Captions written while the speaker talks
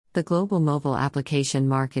The global mobile application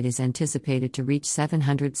market is anticipated to reach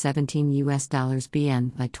 $717 billion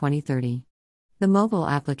by 2030. The mobile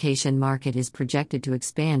application market is projected to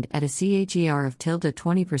expand at a CAGR of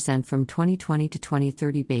 20% from 2020 to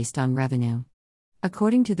 2030 based on revenue.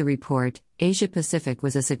 According to the report, Asia Pacific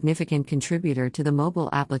was a significant contributor to the mobile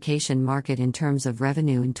application market in terms of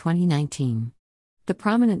revenue in 2019. The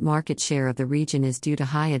prominent market share of the region is due to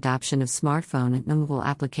high adoption of smartphone and mobile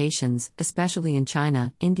applications, especially in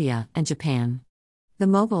China, India, and Japan. The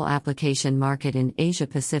mobile application market in Asia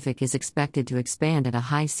Pacific is expected to expand at a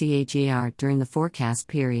high CAGR during the forecast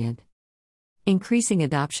period. Increasing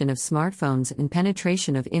adoption of smartphones and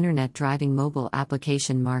penetration of Internet driving mobile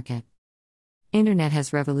application market. Internet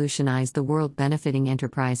has revolutionized the world, benefiting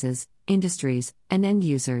enterprises, industries, and end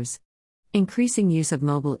users. Increasing use of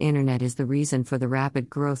mobile Internet is the reason for the rapid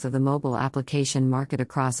growth of the mobile application market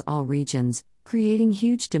across all regions, creating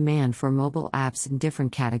huge demand for mobile apps in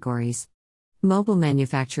different categories. Mobile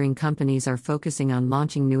manufacturing companies are focusing on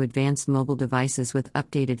launching new advanced mobile devices with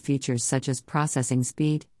updated features such as processing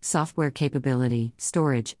speed, software capability,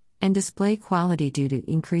 storage, and display quality due to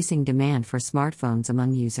increasing demand for smartphones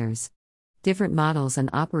among users. Different models and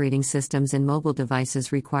operating systems in mobile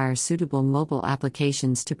devices require suitable mobile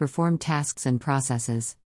applications to perform tasks and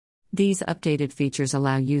processes. These updated features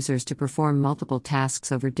allow users to perform multiple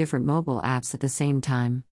tasks over different mobile apps at the same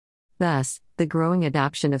time. Thus, the growing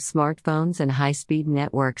adoption of smartphones and high-speed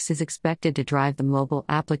networks is expected to drive the mobile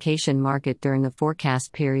application market during the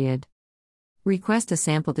forecast period. Request a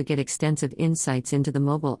sample to get extensive insights into the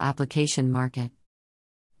mobile application market.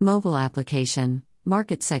 Mobile application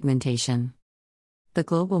market segmentation. The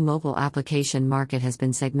global mobile application market has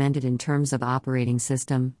been segmented in terms of operating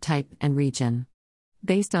system, type, and region.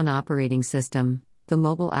 Based on operating system, the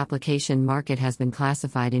mobile application market has been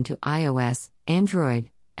classified into iOS,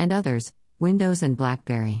 Android, and others, Windows and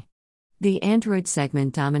BlackBerry. The Android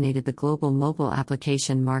segment dominated the global mobile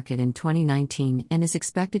application market in 2019 and is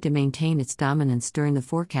expected to maintain its dominance during the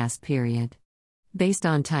forecast period. Based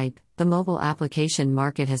on type, the mobile application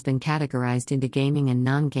market has been categorized into gaming and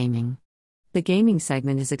non-gaming. The gaming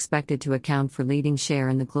segment is expected to account for leading share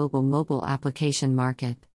in the global mobile application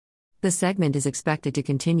market. The segment is expected to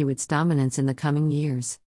continue its dominance in the coming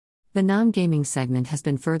years. The non-gaming segment has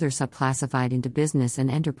been further subclassified into business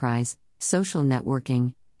and enterprise, social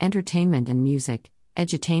networking, entertainment and music,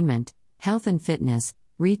 edutainment, health and fitness,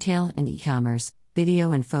 retail and e-commerce,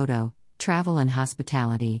 video and photo, travel and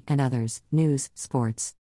hospitality, and others, news,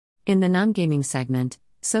 sports. In the non-gaming segment,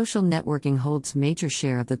 social networking holds major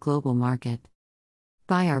share of the global market.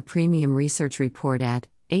 Buy our premium research report at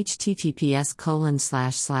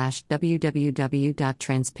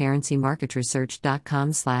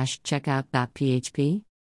https://www.transparencymarketresearch.com/checkout.php.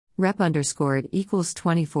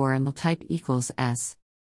 Rep_it=24 and type =S.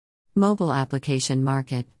 Mobile application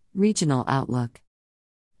market, regional outlook.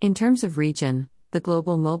 In terms of region, the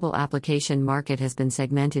global mobile application market has been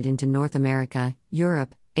segmented into North America,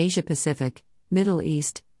 Europe, Asia Pacific, Middle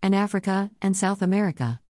East, and Africa, and South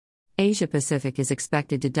America. Asia Pacific is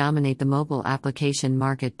expected to dominate the mobile application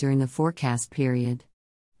market during the forecast period.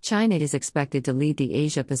 China is expected to lead the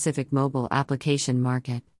Asia Pacific mobile application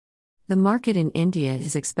market. The market in India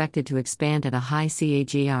is expected to expand at a high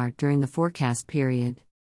CAGR during the forecast period.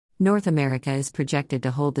 North America is projected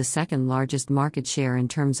to hold the second largest market share in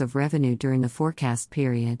terms of revenue during the forecast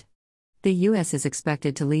period. The US is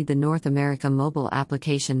expected to lead the North America mobile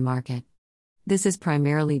application market. This is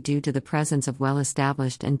primarily due to the presence of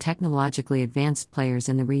well-established and technologically advanced players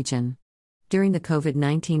in the region. During the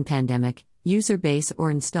COVID-19 pandemic, user base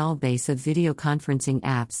or install base of video conferencing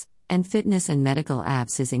apps and fitness and medical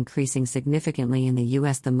apps is increasing significantly in the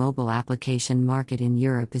US. The mobile application market in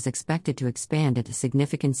Europe is expected to expand at a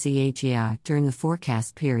significant CAGR during the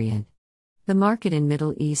forecast period. The market in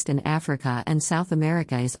Middle East and Africa and South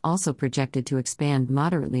America is also projected to expand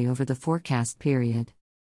moderately over the forecast period.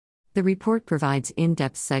 The report provides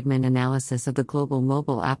in-depth segment analysis of the global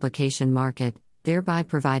mobile application market, thereby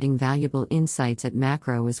providing valuable insights at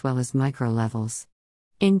macro as well as micro levels.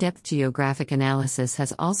 In-depth geographic analysis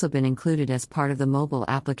has also been included as part of the mobile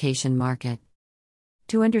application market.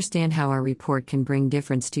 To understand how our report can bring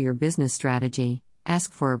difference to your business strategy,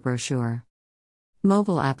 ask for a brochure.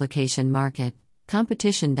 Mobile application market,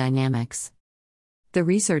 competition dynamics. The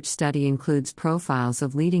research study includes profiles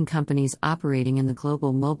of leading companies operating in the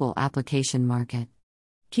global mobile application market.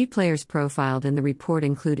 Key players profiled in the report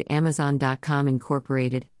include Amazon.com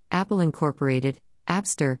Incorporated, Apple Incorporated,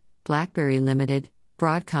 Appster, BlackBerry Limited,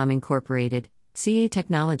 Broadcom Incorporated, CA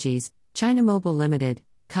Technologies, China Mobile Limited,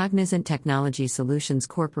 Cognizant Technology Solutions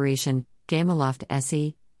Corporation, Gameloft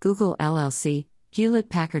SE, Google LLC,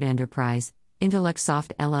 Hewlett-Packard Enterprise,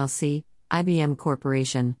 Intellectsoft LLC, IBM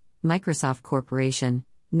Corporation, Microsoft Corporation,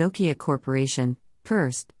 Nokia Corporation,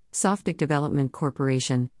 Pirst, Softic Development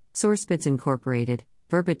Corporation, SourceBits Incorporated,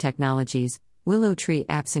 Verbit Technologies, Willow Tree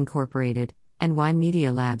Apps Incorporated, and Y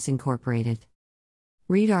Media Labs Incorporated.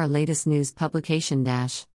 Read our latest news publication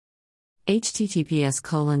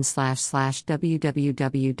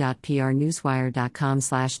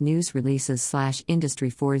https://www.prnewswire.com/news releases/industry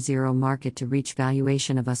 40 market to reach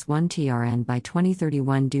valuation of US 1 TRN by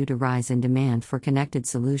 2031 due to rise in demand for connected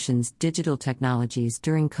solutions digital technologies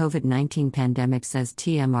during COVID-19 pandemic, says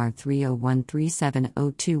TMR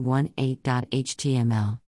 301370218.html.